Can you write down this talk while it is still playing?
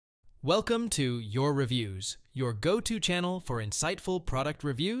Welcome to Your Reviews, your go-to channel for insightful product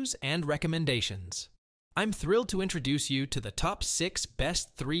reviews and recommendations. I'm thrilled to introduce you to the top 6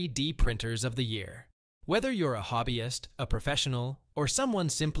 best 3D printers of the year. Whether you're a hobbyist, a professional, or someone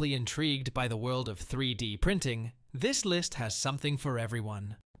simply intrigued by the world of 3D printing, this list has something for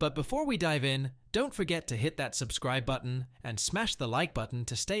everyone. But before we dive in, don't forget to hit that subscribe button and smash the like button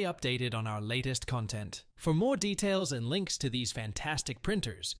to stay updated on our latest content. For more details and links to these fantastic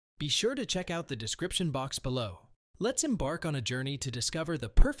printers, be sure to check out the description box below. Let's embark on a journey to discover the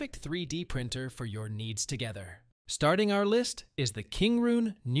perfect 3D printer for your needs together. Starting our list is the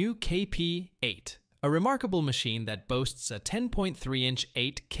KINGROON new KP8, a remarkable machine that boasts a 10.3-inch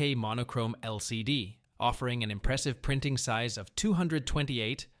 8K monochrome LCD, offering an impressive printing size of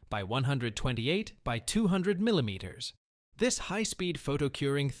 228 by 128 by 200 millimeters. This high-speed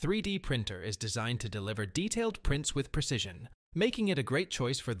photocuring 3D printer is designed to deliver detailed prints with precision, making it a great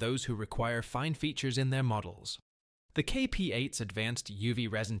choice for those who require fine features in their models. The KP8's advanced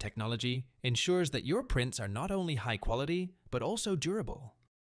UV resin technology ensures that your prints are not only high quality, but also durable.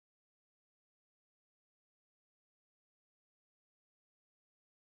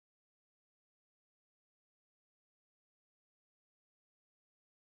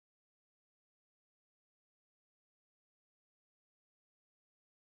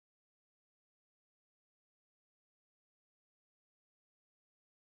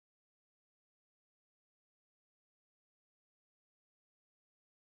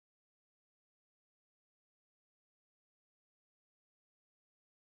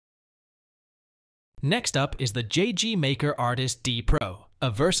 Next up is the JGMAKER Artist D Pro,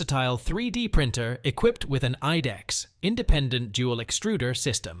 a versatile 3D printer equipped with an IDEX, independent dual extruder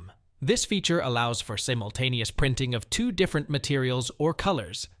system. This feature allows for simultaneous printing of 2 different materials or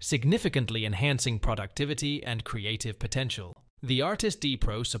colors, significantly enhancing productivity and creative potential. The Artist D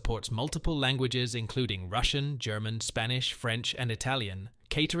Pro supports multiple languages including Russian, German, Spanish, French, and Italian,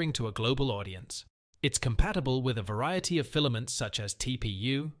 catering to a global audience. It's compatible with a variety of filaments such as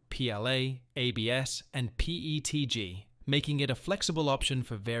TPU, PLA, ABS, and PETG, making it a flexible option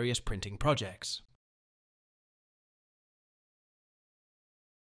for various printing projects.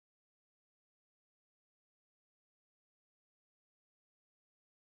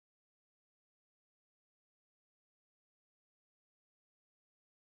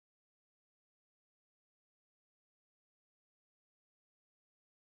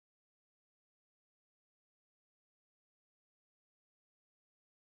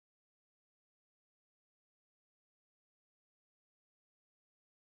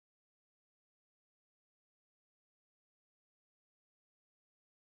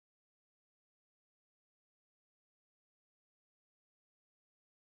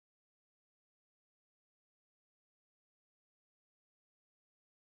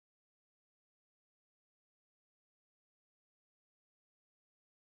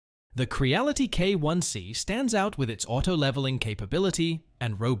 The Creality K1C stands out with its auto-leveling capability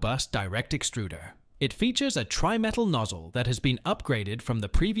and robust direct extruder. It features a tri-metal nozzle that has been upgraded from the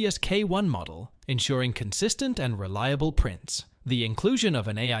previous K1 model, ensuring consistent and reliable prints. The inclusion of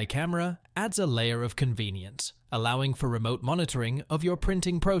an AI camera adds a layer of convenience, allowing for remote monitoring of your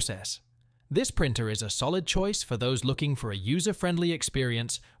printing process. This printer is a solid choice for those looking for a user-friendly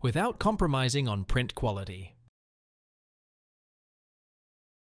experience without compromising on print quality.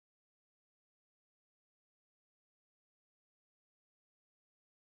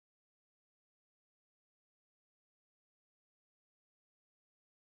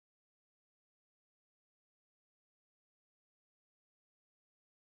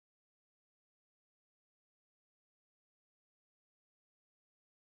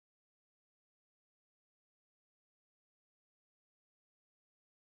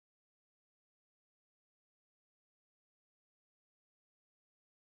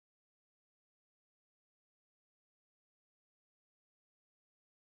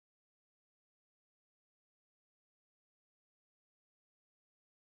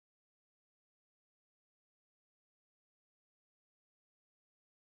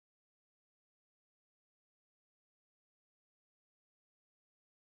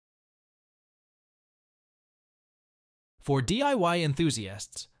 For DIY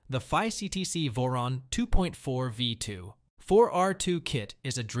enthusiasts, the FYSETC Voron 2.4 V2 4R2 kit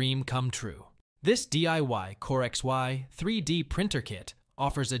is a dream come true. This DIY Core XY 3D printer kit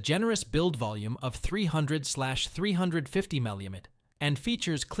offers a generous build volume of 300/350 mm and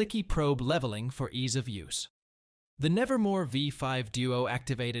features clicky probe leveling for ease of use. The Nevermore V5 Duo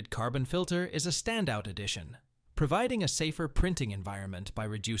activated carbon filter is a standout addition, providing a safer printing environment by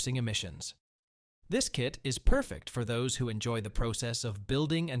reducing emissions. This kit is perfect for those who enjoy the process of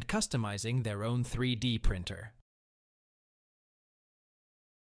building and customizing their own 3D printer.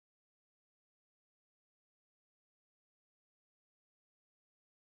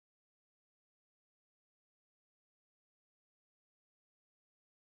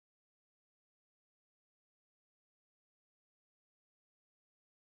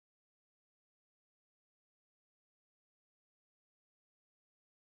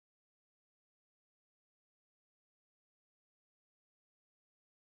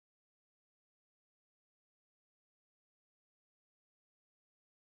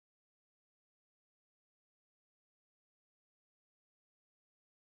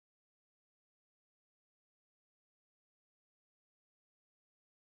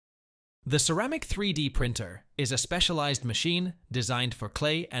 The ceramic 3D printer is a specialized machine designed for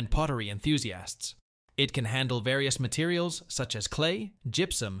clay and pottery enthusiasts. It can handle various materials such as clay,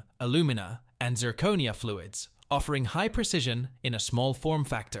 gypsum, alumina, and zirconia fluids, offering high precision in a small form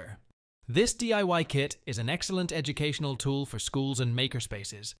factor. This DIY kit is an excellent educational tool for schools and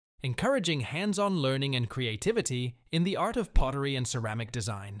makerspaces, encouraging hands-on learning and creativity in the art of pottery and ceramic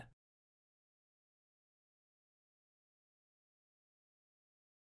design.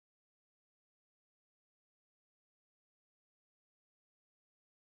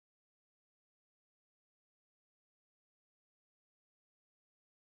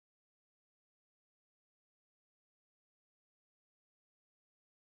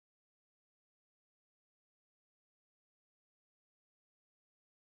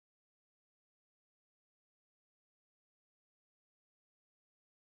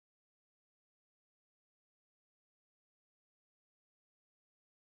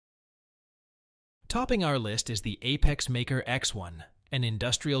 Topping our list is the ApexMaker X1, an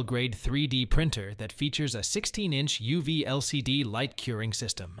industrial-grade 3D printer that features a 16-inch UV LCD light curing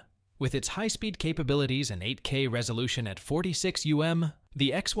system. With its high-speed capabilities and 8K resolution at 46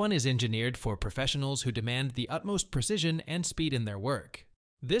 the X1 is engineered for professionals who demand the utmost precision and speed in their work.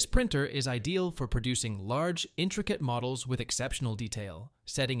 This printer is ideal for producing large, intricate models with exceptional detail,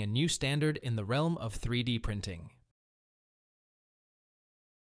 setting a new standard in the realm of 3D printing.